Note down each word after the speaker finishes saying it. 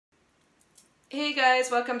Hey guys,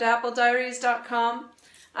 welcome to AppleDiaries.com.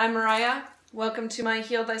 I'm Mariah. Welcome to my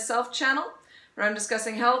Heal Thyself channel, where I'm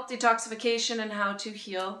discussing health, detoxification, and how to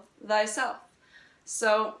heal thyself.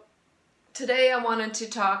 So today I wanted to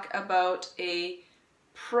talk about a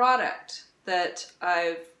product that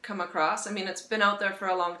I've come across. I mean, it's been out there for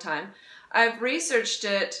a long time. I've researched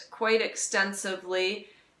it quite extensively,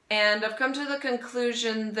 and I've come to the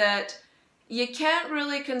conclusion that you can't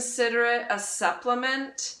really consider it a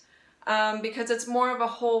supplement because it's more of a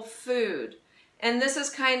whole food. And this is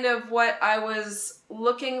kind of what I was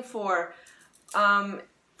looking for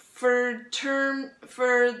for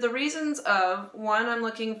the reasons of, one, I'm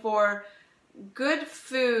looking for good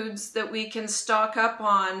foods that we can stock up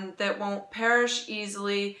on that won't perish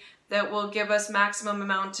easily, that will give us maximum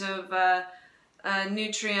amount of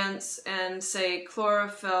nutrients and, say,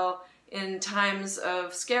 chlorophyll in times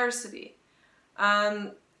of scarcity.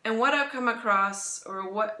 And what I've come across, or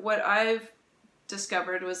what I've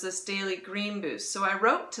discovered, was this Daily Green Boost. So I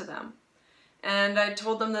wrote to them and I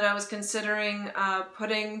told them that I was considering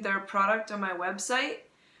putting their product on my website,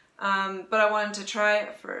 but I wanted to try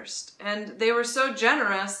it first. And they were so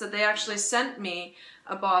generous that they actually sent me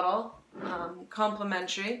a bottle,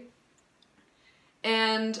 complimentary.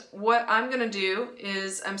 And what I'm going to do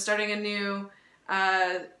is I'm starting a new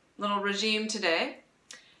little regime today.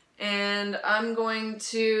 And I'm going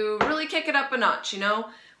to really kick it up a notch, you know.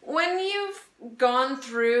 When you've gone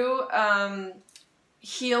through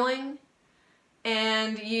healing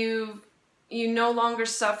and you no longer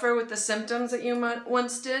suffer with the symptoms that you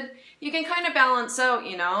once did, you can kind of balance out,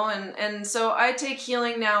 you know. And so I take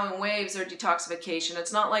healing now in waves, or detoxification.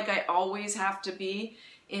 It's not like I always have to be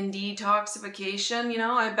in detoxification, you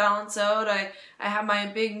know. I balance out. I have my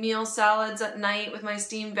big meal salads at night with my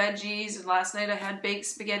steamed veggies. Last night I had baked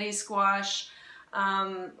spaghetti squash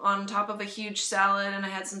on top of a huge salad, and I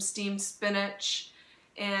had some steamed spinach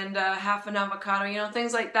and half an avocado, you know,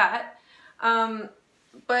 things like that.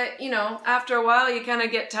 But, you know, after a while you kind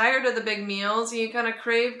of get tired of the big meals and you kind of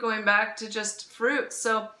crave going back to just fruits.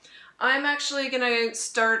 So I'm actually going to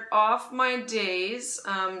start off my days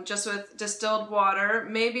just with distilled water,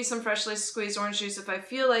 maybe some freshly squeezed orange juice if I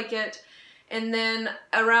feel like it. And then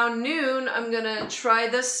around noon, I'm going to try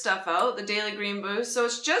this stuff out, the Daily Green Boost. So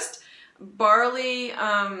it's just barley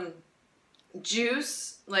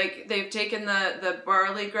juice. Like, they've taken the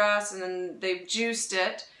barley grass and then they've juiced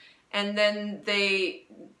it. And then they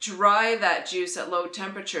dry that juice at low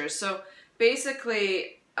temperatures. So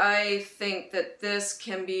basically, I think that this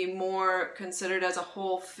can be more considered as a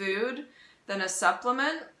whole food than a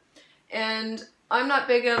supplement. And I'm not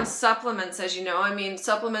big on supplements, as you know. I mean,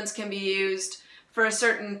 supplements can be used for a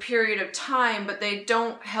certain period of time, but they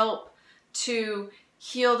don't help to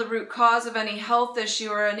heal the root cause of any health issue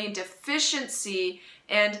or any deficiency,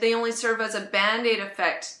 and they only serve as a band-aid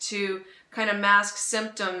effect to kind of mask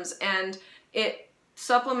symptoms. And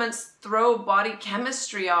supplements throw body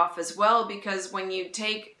chemistry off as well, because when you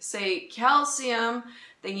take, say, calcium,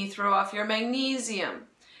 then you throw off your magnesium.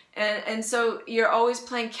 And so you're always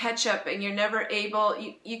playing catch up, and you're never able,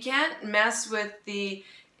 you can't mess with the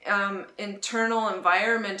internal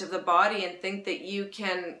environment of the body and think that you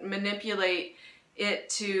can manipulate it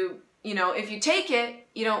to, you know, if you take it,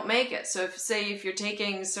 you don't make it. So if you're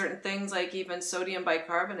taking certain things like even sodium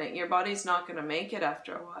bicarbonate, your body's not going to make it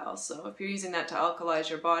after a while. So if you're using that to alkalize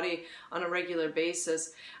your body on a regular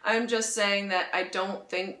basis, I'm just saying that I don't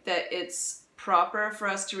think that it's proper for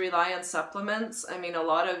us to rely on supplements. I mean, a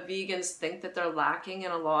lot of vegans think that they're lacking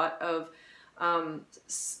in a lot of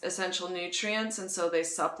essential nutrients, and so they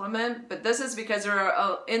supplement. But this is because they're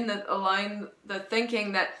in the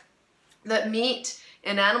thinking that meat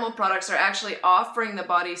and animal products are actually offering the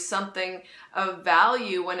body something of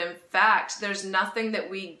value, when in fact there's nothing that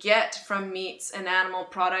we get from meats and animal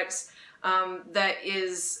products that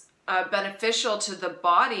is beneficial to the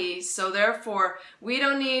body. So therefore we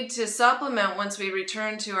don't need to supplement once we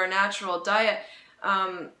return to our natural diet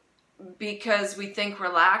because we think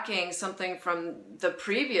we're lacking something from the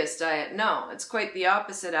previous diet. No, it's quite the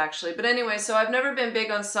opposite, actually. But anyway, so I've never been big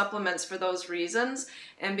on supplements for those reasons,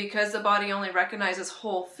 and because the body only recognizes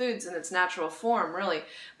whole foods in its natural form, really.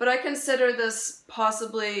 But I consider this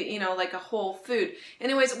possibly, you know, like a whole food.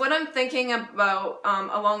 Anyways, what I'm thinking about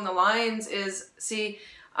along the lines is, see,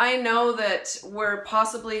 I know that we're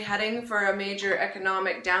possibly heading for a major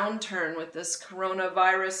economic downturn with this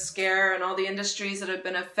coronavirus scare and all the industries that have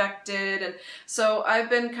been affected. And so I've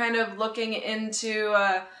been kind of looking into,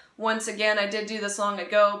 once again, I did do this long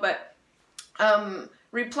ago, but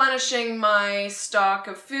replenishing my stock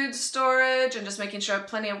of food storage and just making sure I have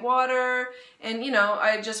plenty of water. And, you know,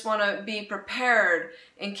 I just want to be prepared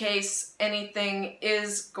in case anything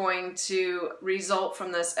is going to result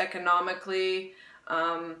from this economically.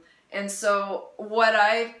 And so what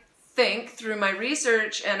I think through my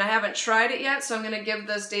research, and I haven't tried it yet, so I'm going to give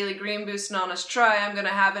this Daily Green Boost an honest try. I'm going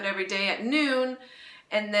to have it every day at noon,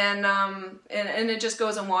 and then and it just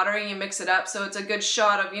goes in water and you mix it up, so it's a good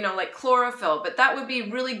shot of, you know, like chlorophyll. But that would be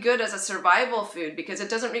really good as a survival food because it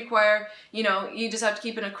doesn't require, you know, you just have to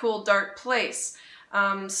keep it in a cool, dark place.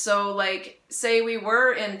 So like, say we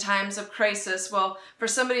were in times of crisis, well, for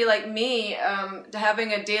somebody like me,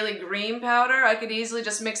 having a daily green powder, I could easily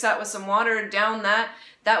just mix that with some water, down that.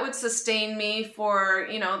 That would sustain me for,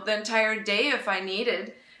 you know, the entire day if I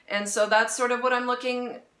needed. And so that's sort of what I'm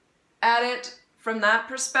looking at it from that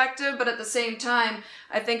perspective. But at the same time,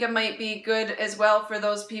 I think it might be good as well for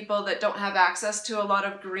those people that don't have access to a lot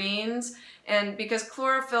of greens. And because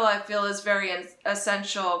chlorophyll, I feel, is very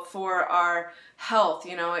essential for our health.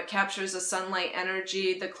 You know, it captures the sunlight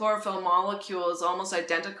energy. The chlorophyll molecule is almost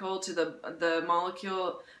identical to the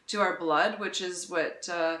molecule to our blood, which is what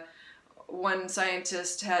one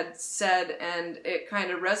scientist had said, and it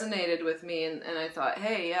kind of resonated with me, and I thought,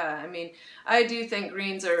 hey, yeah, I mean, I do think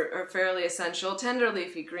greens are fairly essential. Tender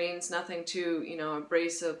leafy greens, nothing too, you know,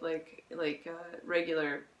 abrasive like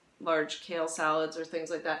regular large kale salads or things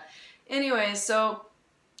like that. Anyway, so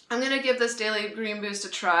I'm going to give this Daily Green Boost a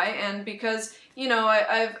try, and because, you know,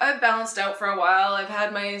 I've balanced out for a while, I've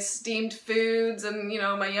had my steamed foods and, you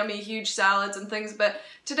know, my yummy huge salads and things, but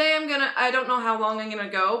today I don't know how long I'm going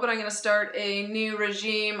to go, but I'm going to start a new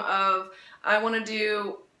regime of, I want to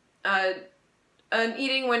do an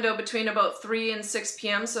eating window between about 3 and 6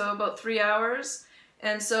 p.m., so about 3 hours.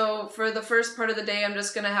 And so for the first part of the day, I'm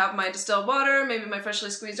just going to have my distilled water, maybe my freshly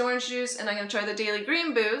squeezed orange juice, and I'm going to try the Daily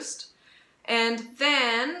Green Boost. And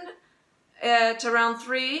then at around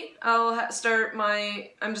 3, I'll start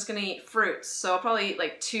I'm just going to eat fruits. So I'll probably eat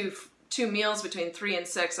like two meals between 3 and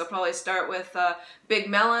 6. I'll probably start with big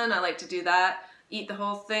melon. I like to do that. Eat the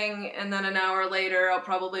whole thing, and then an hour later, I'll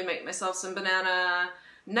probably make myself some banana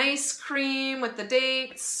nice cream with the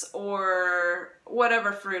dates or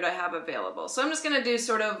whatever fruit I have available. So I'm just going to do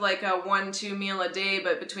sort of like a 1-2 meal a day,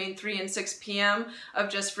 but between 3 and 6 p.m. of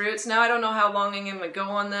just fruits. Now I don't know how long I'm going to go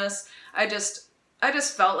on this. I just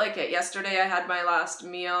felt like it. Yesterday I had my last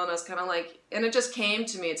meal and I was kind of like, and it just came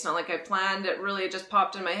to me. It's not like I planned it. Really, it just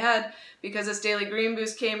popped in my head because this Daily Green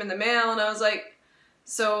Boost came in the mail, and I was like,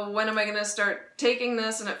 so when am I going to start taking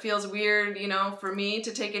this? And it feels weird, you know, for me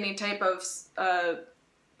to take any type of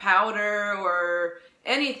powder or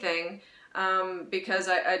anything because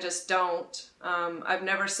I just don't. I've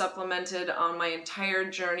never supplemented on my entire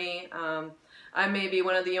journey. I may be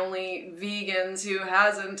one of the only vegans who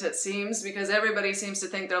hasn't, it seems, because everybody seems to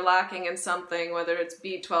think they're lacking in something, whether it's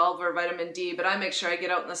B12 or vitamin D, but I make sure I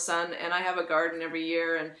get out in the sun, and I have a garden every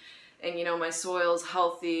year, and you know, my soil's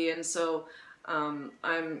healthy, and so I'm,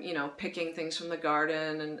 you know, picking things from the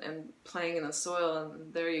garden and playing in the soil,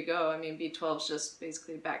 and there you go. I mean, B12 is just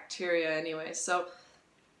basically bacteria anyway, so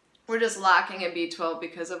we're just lacking in B12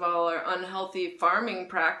 because of all our unhealthy farming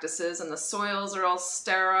practices, and the soils are all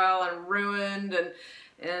sterile and ruined,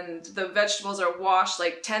 and the vegetables are washed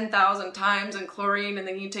like 10,000 times in chlorine, and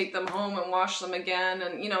then you take them home and wash them again,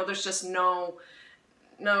 and you know, there's just no,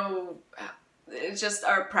 it's just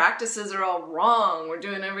our practices are all wrong. We're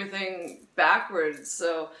doing everything backwards,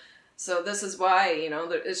 so this is why, you know,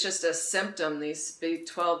 it's just a symptom, these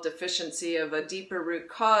B12 deficiency, of a deeper root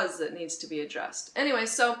cause that needs to be addressed. Anyway,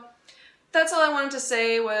 so that's all I wanted to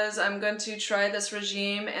say was I'm going to try this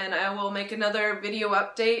regime, and I will make another video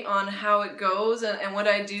update on how it goes and what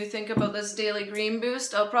I do think about this Daily Green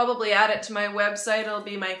Boost. I'll probably add it to my website. It'll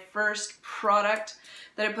be my first product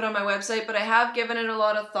that I put on my website, but I have given it a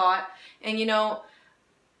lot of thought. And you know,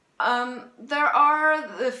 there are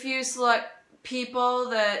the few select people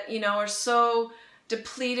that, you know, are so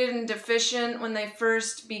depleted and deficient when they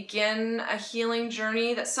first begin a healing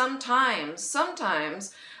journey that sometimes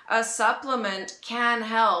a supplement can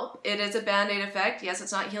help. It is a band-aid effect. Yes,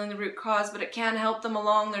 it's not healing the root cause, but it can help them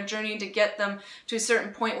along their journey to get them to a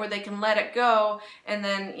certain point where they can let it go and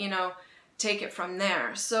then, you know, take it from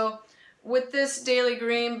there. So with this Daily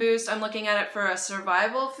Green Boost, I'm looking at it for a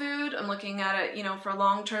survival food. I'm looking at it, you know, for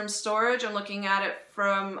long-term storage. I'm looking at it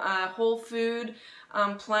from a whole food,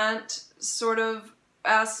 plant sort of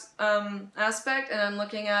aspect, and I'm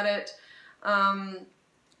looking at it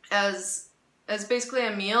as as basically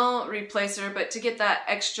a meal replacer, but to get that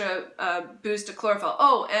extra boost of chlorophyll.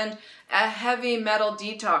 Oh, and a heavy metal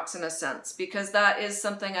detox in a sense, because that is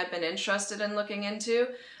something I've been interested in looking into,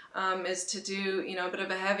 is to do, you know, a bit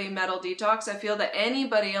of a heavy metal detox. I feel that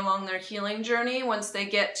anybody along their healing journey, once they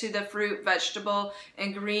get to the fruit, vegetable,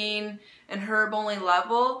 and green and herb only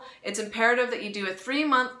level, it's imperative that you do a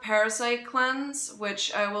 3-month parasite cleanse,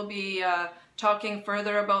 which I will be talking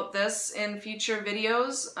further about this in future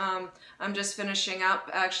videos. I'm just finishing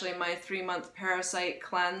up actually my 3-month parasite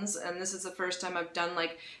cleanse, and this is the first time I've done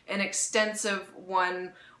like an extensive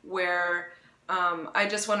one where I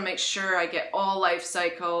just want to make sure I get all life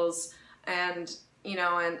cycles, and you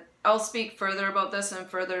know, and I'll speak further about this in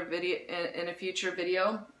further video in a future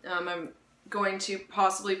video. I'm going to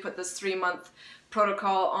possibly put this 3-month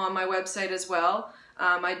protocol on my website as well.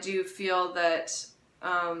 I do feel that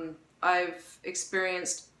I've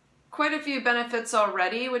experienced quite a few benefits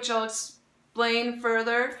already, which I'll explain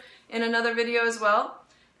further in another video as well.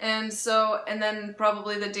 And so, and then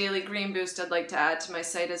probably the daily green boost I'd like to add to my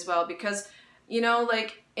site as well, because, you know,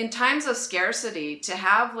 like in times of scarcity, to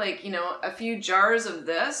have like, you know, a few jars of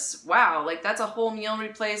this, wow, like that's a whole meal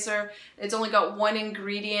replacer. It's only got 1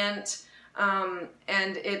 ingredient, and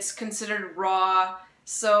it's considered raw.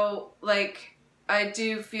 So like, I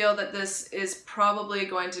do feel that this is probably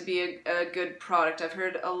going to be a good product. I've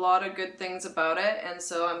heard a lot of good things about it, and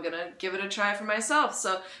so I'm gonna give it a try for myself.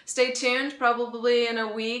 So stay tuned. Probably in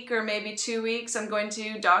a week or maybe 2 weeks, I'm going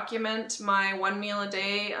to document my 1 meal a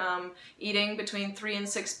day, eating between 3 and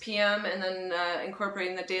 6 p.m. and then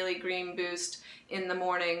incorporating the daily green boost in the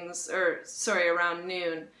mornings, or sorry, around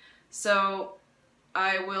noon. So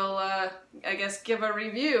I will, I guess, give a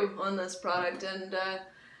review on this product, and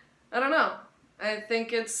I don't know. I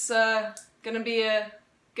think it's going to be a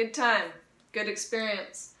good time, good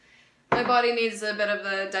experience. My body needs a bit of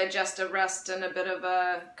a digestive rest and a bit of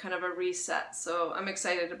a kind of a reset, so I'm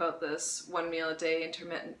excited about this 1 meal a day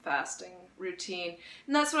intermittent fasting routine.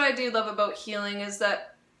 And that's what I do love about healing, is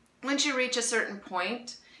that once you reach a certain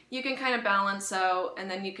point, you can kind of balance out,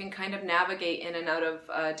 and then you can kind of navigate in and out of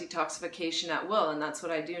detoxification at will, and that's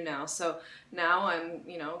what I do now. So now I'm,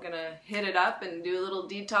 you know, gonna hit it up and do a little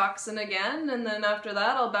detoxing again, and then after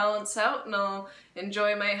that I'll balance out and I'll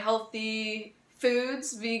enjoy my healthy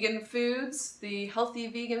foods, vegan foods, the healthy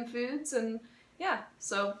vegan foods, and yeah,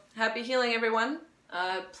 so happy healing, everyone.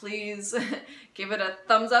 Please give it a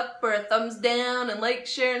thumbs up or a thumbs down, and like,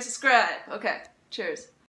 share, and subscribe. Okay, cheers.